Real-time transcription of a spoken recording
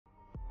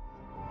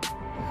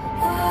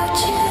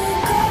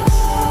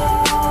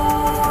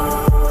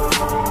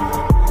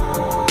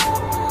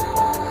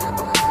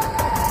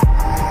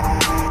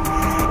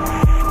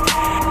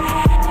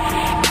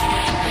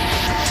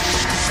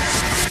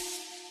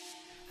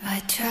I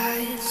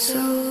tried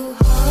so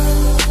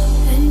hard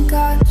and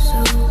got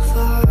so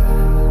far,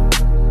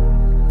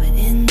 but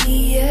in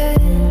the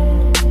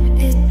end,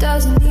 it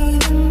doesn't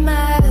even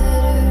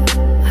matter.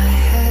 I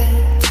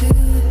had to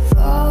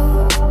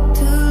fall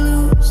to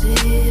lose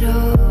it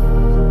all,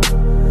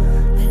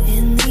 but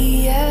in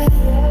the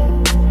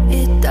end,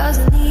 it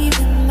doesn't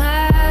even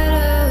matter.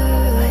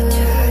 I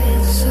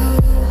tried so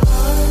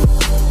hard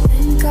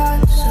and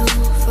got so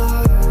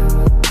far,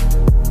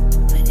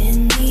 but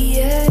in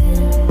the end,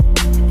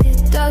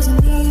 it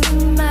doesn't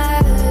even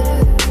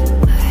matter.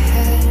 I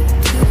had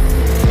to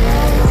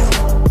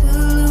fall to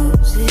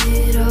lose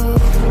it all,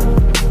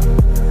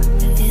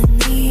 but in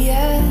the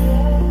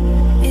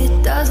end, it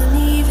doesn't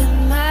even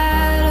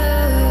matter.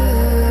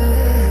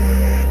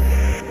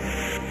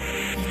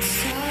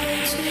 It's all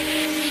too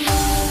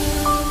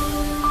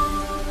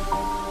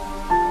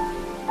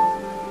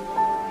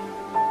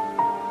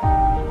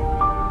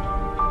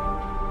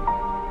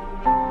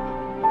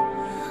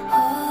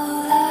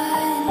all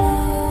I know.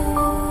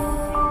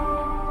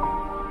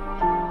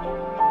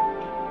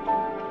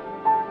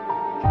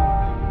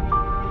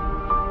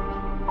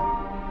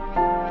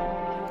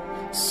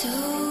 So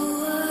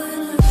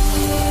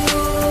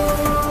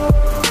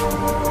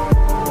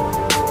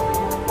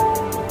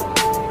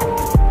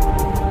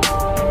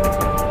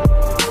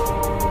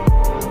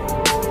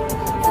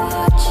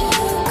watch you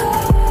go.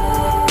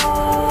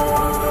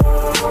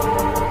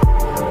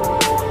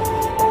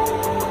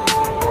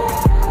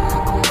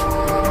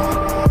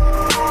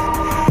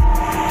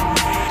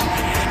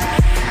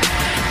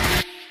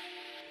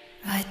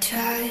 I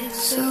tried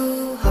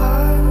so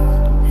hard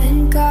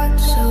and got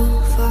so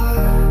far,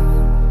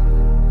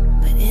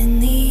 but in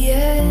the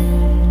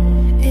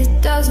end,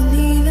 it doesn't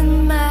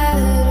even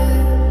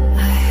matter.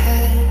 I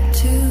had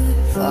to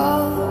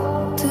fall